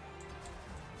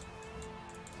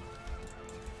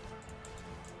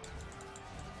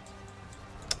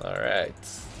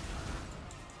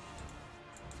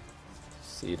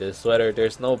 See this sweater,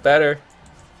 there's no better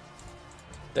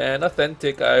than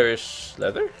authentic Irish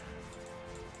leather.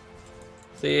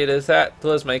 See this hat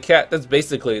plus my cat. That's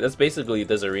basically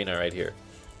this arena right here.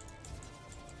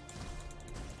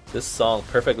 This song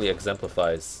perfectly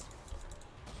exemplifies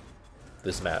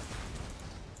this map.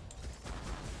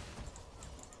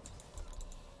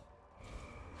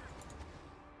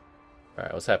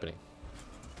 Alright, what's happening?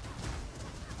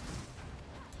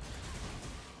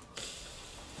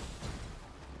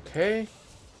 Okay.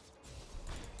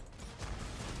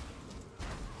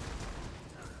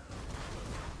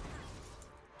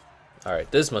 Alright,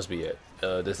 this must be it.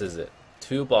 This is it.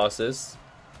 2 bosses.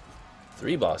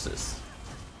 3 bosses.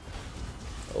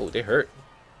 Oh, they hurt.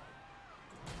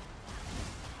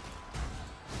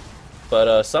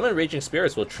 But Summon Raging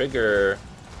Spirits will trigger...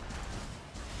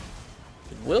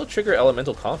 It will trigger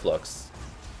Elemental Conflux.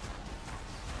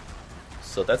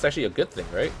 So that's actually a good thing,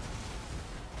 right?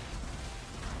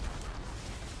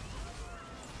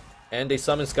 And they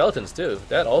summon skeletons too.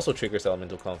 That also triggers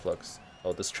Elemental Conflux.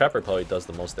 Oh, this Trapper probably does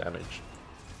the most damage.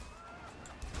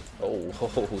 Oh,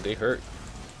 they hurt.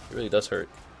 It really does hurt.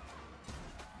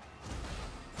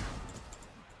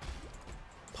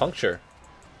 Puncture.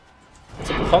 It's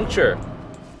a puncture.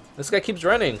 This guy keeps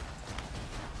running.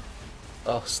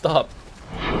 Oh, stop.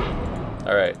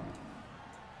 Alright.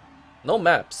 No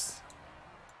maps.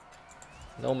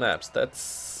 No maps.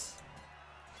 That's...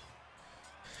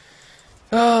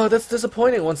 Oh, that's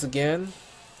disappointing once again.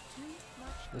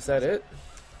 Is that it?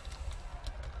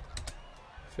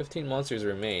 15 monsters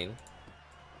remain.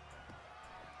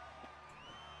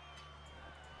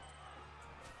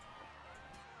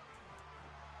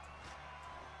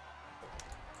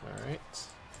 Alright.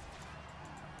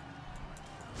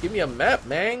 Give me a map,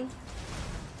 man!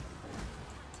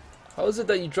 How is it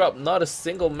that you drop not a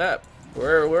single map?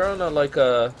 We're on a like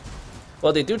a...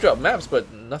 Well, they do drop maps,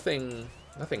 but nothing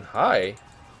high.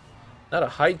 Not a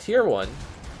high tier one.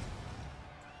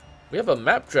 We have a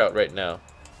map drought right now.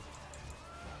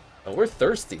 And we're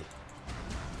thirsty.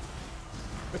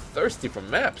 We're thirsty for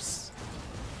maps.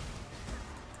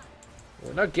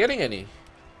 We're not getting any.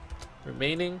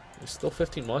 Remaining. There's still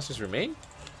 15 monsters remain?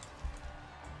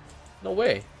 No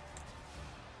way.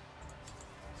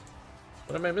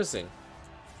 What am I missing?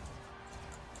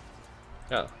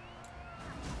 Oh.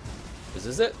 Is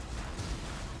this it?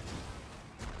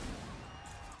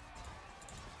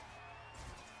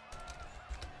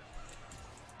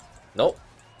 Nope.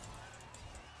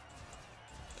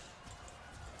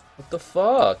 What the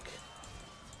fuck?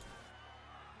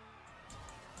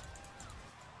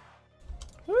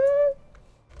 What?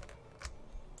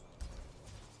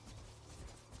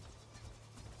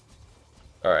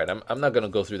 Alright, I'm not gonna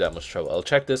go through that much trouble. I'll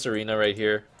check this arena right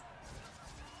here.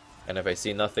 And if I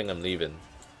see nothing, I'm leaving.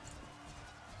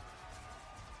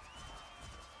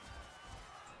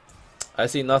 I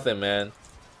see nothing, man.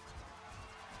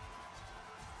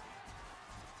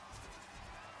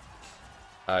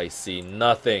 I see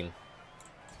nothing.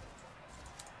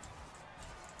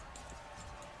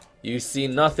 You see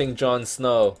nothing, Jon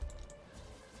Snow.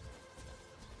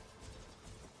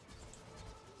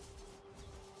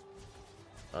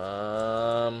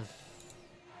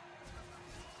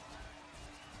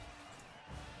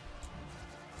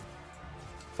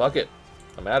 Fuck it.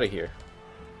 I'm out of here.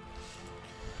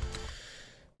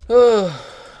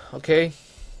 Okay.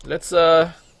 Let's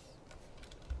ID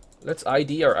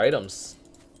our items.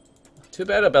 Too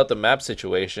bad about the map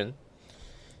situation.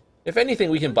 If anything,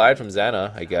 we can buy it from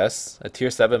Xana, I guess. A tier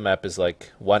 7 map is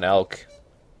like 1 elk.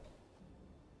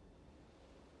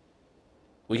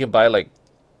 We can buy like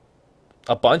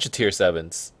a bunch of tier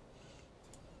 7s.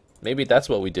 Maybe that's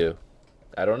what we do.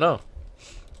 I don't know.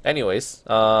 Anyways,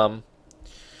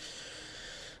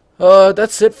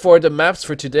 that's it for the maps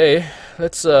for today.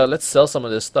 Let's sell some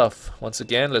of this stuff. Once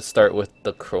again, let's start with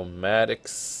the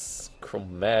chromatics.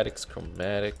 Chromatics.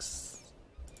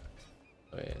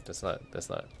 Wait, that's not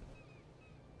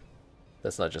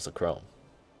just a chrome.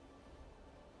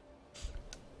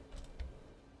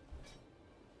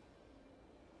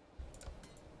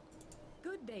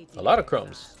 A lot of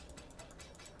chromes.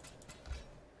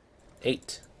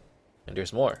 8. And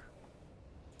there's more.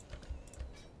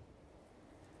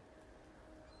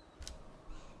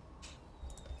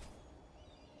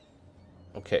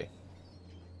 Okay.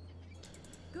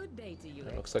 Good day to you.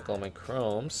 It looks like all my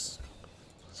chromes.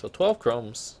 So 12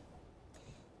 chromes.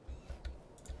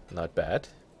 Not bad.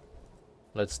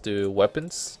 Let's do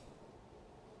weapons.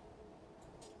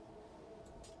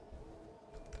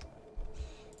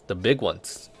 The big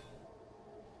ones.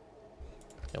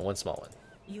 And one small one.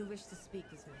 You wish to speak,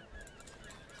 is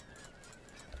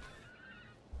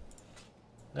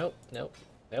Nope, nope,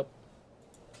 nope.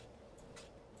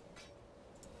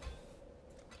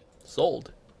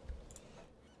 Sold.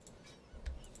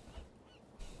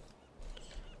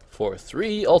 For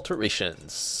 3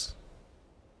 alterations.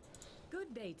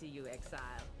 Good day to you, Exile.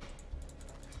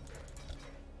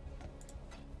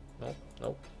 Nope,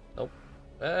 nope, nope.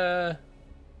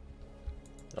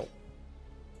 Nope.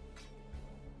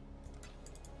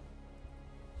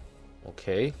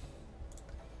 Okay.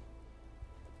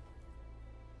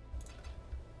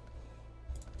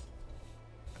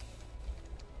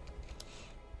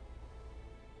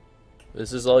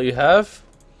 This is all you have?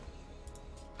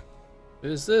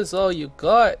 Is this all you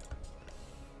got?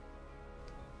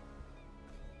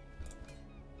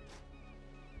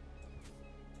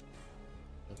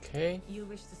 Okay. You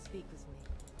wish to speak with me.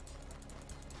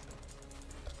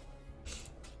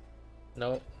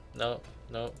 No, no,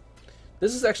 no.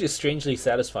 This is actually strangely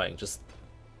satisfying. Just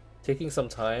taking some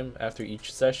time after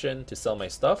each session to sell my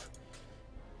stuff.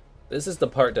 This is the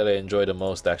part that I enjoy the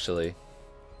most, actually.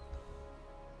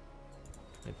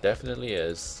 It definitely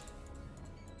is.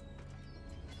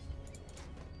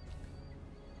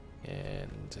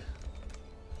 And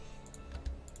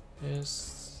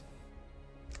this.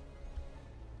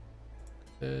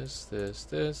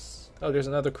 Oh, there's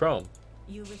another Chrome.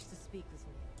 You wish to speak with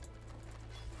me.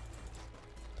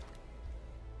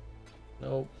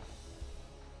 Nope.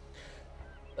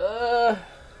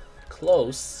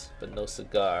 Close, but no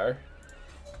cigar.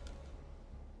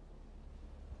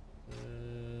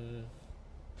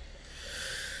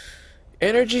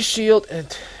 Energy shield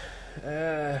and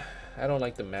I don't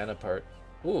like the mana part.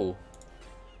 Ooh.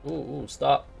 Ooh,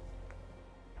 stop.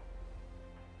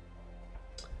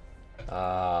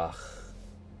 I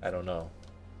don't know.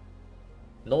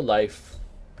 No life.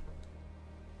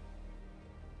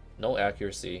 No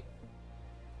accuracy.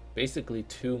 Basically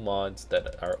 2 mods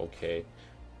that are okay.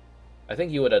 I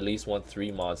think you would at least want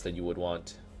 3 mods that you would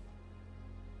want.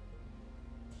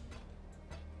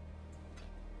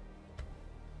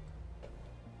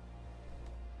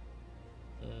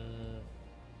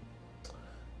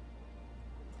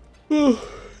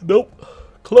 Nope.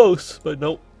 Close, but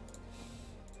nope.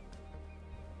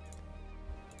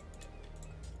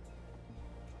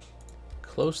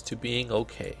 Close to being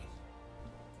okay.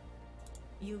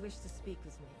 You wish to speak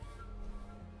with me.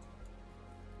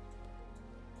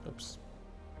 Oops.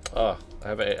 Ah,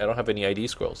 I don't have any ID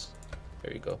scrolls.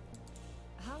 There you go.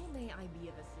 How may I be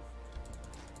of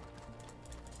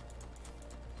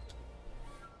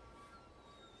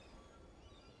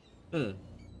assistance?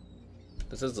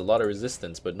 This has a lot of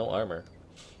resistance, but no armor.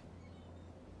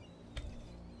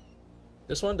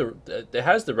 This one, it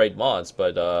has the right mods,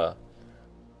 but the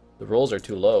rolls are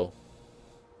too low.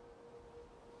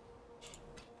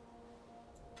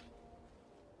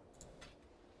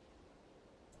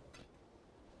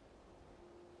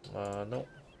 No.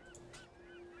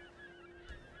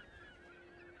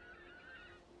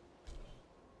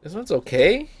 This one's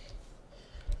okay,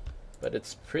 but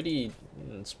it's pretty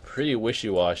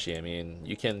wishy-washy. I mean,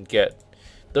 you can get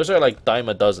those are like dime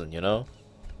a dozen, you know.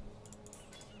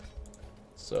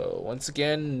 So once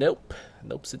again, nope,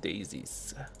 nope's a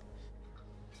daisies.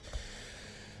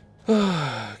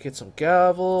 Get some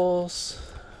gavels.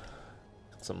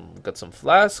 Got some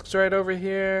flasks right over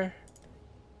here.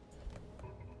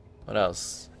 What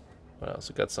else? What else?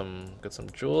 We got some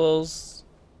jewels.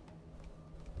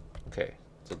 Okay,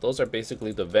 so those are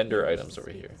basically the vendor items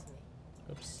over here.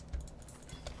 Oops.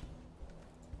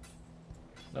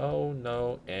 No,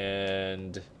 no,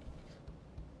 and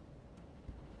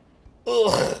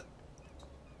ugh.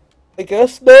 I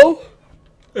guess no.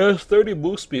 It has 30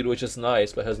 move speed, which is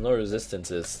nice, but has no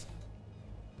resistances.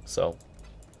 So,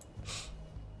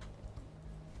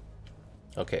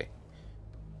 okay.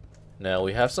 Now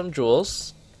we have some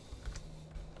jewels.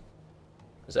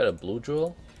 Is that a blue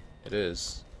jewel? It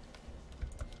is.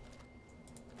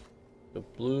 The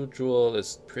blue jewel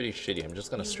is pretty shitty. I'm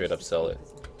just gonna straight up sell it.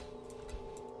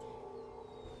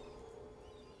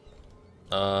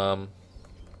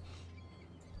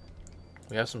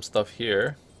 We have some stuff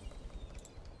here.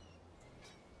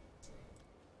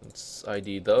 Let's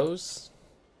ID those.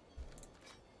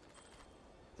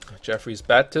 Jeffrey's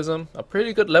Baptism, a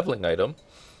pretty good leveling item.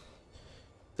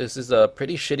 This is a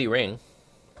pretty shitty ring.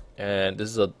 And this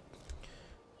is a...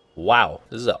 Wow,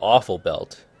 this is an awful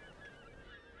belt.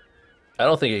 I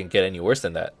don't think it can get any worse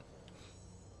than that.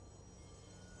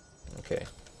 Okay.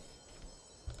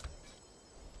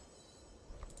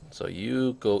 So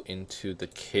you go into the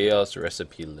Chaos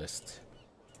recipe list.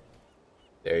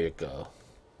 There you go.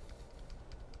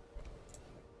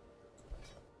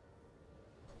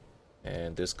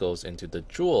 And this goes into the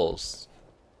jewels.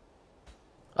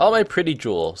 All my pretty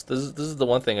jewels. This is the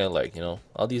one thing I like, you know.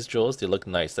 All these jewels, they look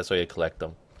nice. That's why I collect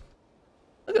them.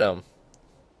 Look at them.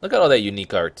 Look at all that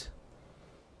unique art.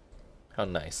 How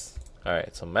nice.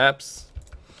 Alright, so maps.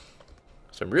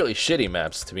 Some really shitty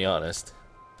maps, to be honest.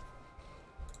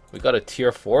 We got a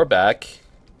tier 4 back.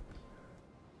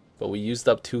 But we used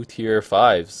up 2 tier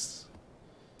 5s.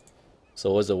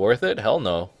 So was it worth it? Hell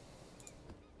no.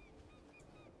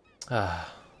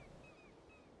 Ah.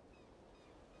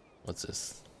 What's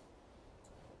this?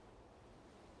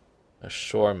 A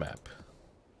shore map.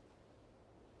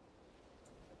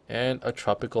 And a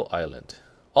tropical island.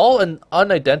 All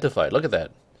unidentified. Look at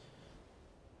that.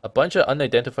 A bunch of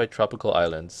unidentified tropical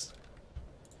islands.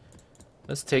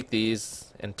 Let's take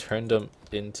these and turn them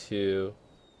into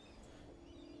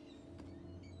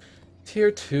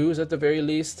tier 2s at the very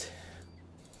least.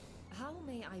 How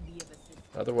may I be of assistance?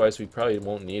 Otherwise, we probably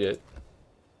won't need it.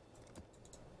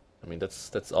 I mean,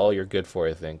 that's all you're good for,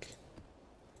 I think.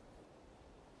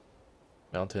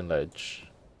 Mountain ledge.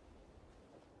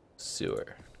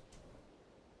 Sewer.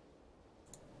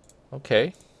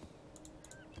 Okay.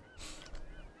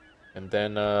 And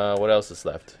then, what else is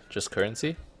left? Just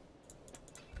currency?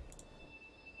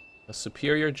 A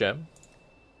superior gem.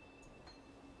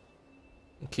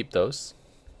 Keep those.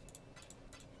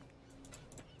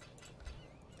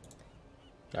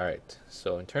 Alright,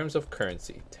 so in terms of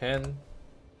currency, 10.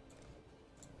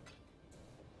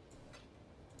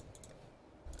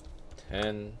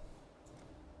 10.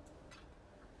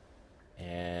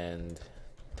 And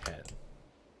 10.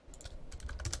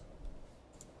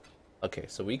 Okay,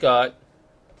 so we got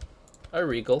a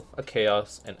Regal, a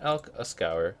Chaos, an Elk, a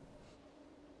Scour,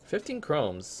 15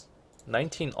 Chromes,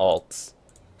 19 Alts,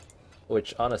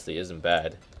 which honestly isn't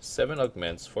bad, 7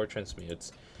 Augments, 4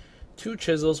 Transmutes, 2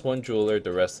 Chisels, 1 Jeweler,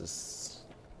 the rest is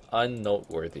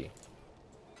unnoteworthy.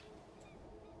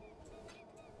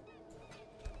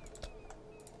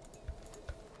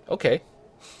 Okay.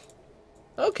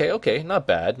 Okay, not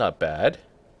bad, not bad.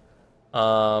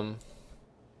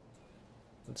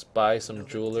 Let's buy some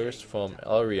jewelers from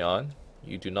Elrion.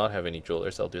 You do not have any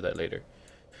jewelers, I'll do that later.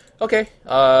 Okay,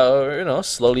 you know,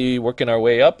 slowly working our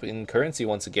way up in currency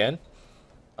once again.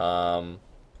 And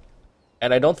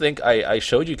I don't think I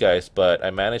showed you guys, but I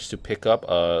managed to pick up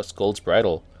a Skull's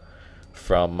Bridle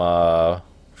from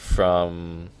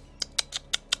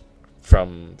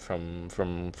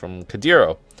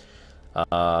Kadiro.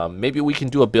 Maybe we can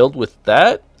do a build with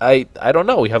that. I don't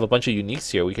know. We have a bunch of uniques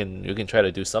here. We can try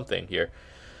to do something here.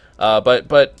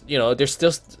 But you know, there's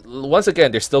still, once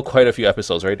again, there's still quite a few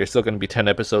episodes, right? There's still going to be 10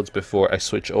 episodes before I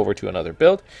switch over to another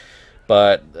build.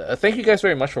 But thank you guys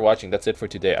very much for watching. That's it for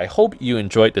today. I hope you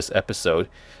enjoyed this episode.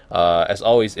 As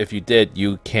always, if you did,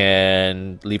 you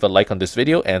can leave a like on this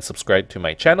video and subscribe to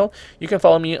my channel. You can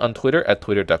follow me on Twitter at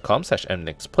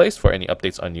twitter.com/EmnixPlays for any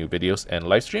updates on new videos and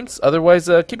live streams. Otherwise,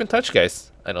 keep in touch,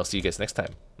 guys. And I'll see you guys next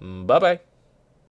time. Bye-bye.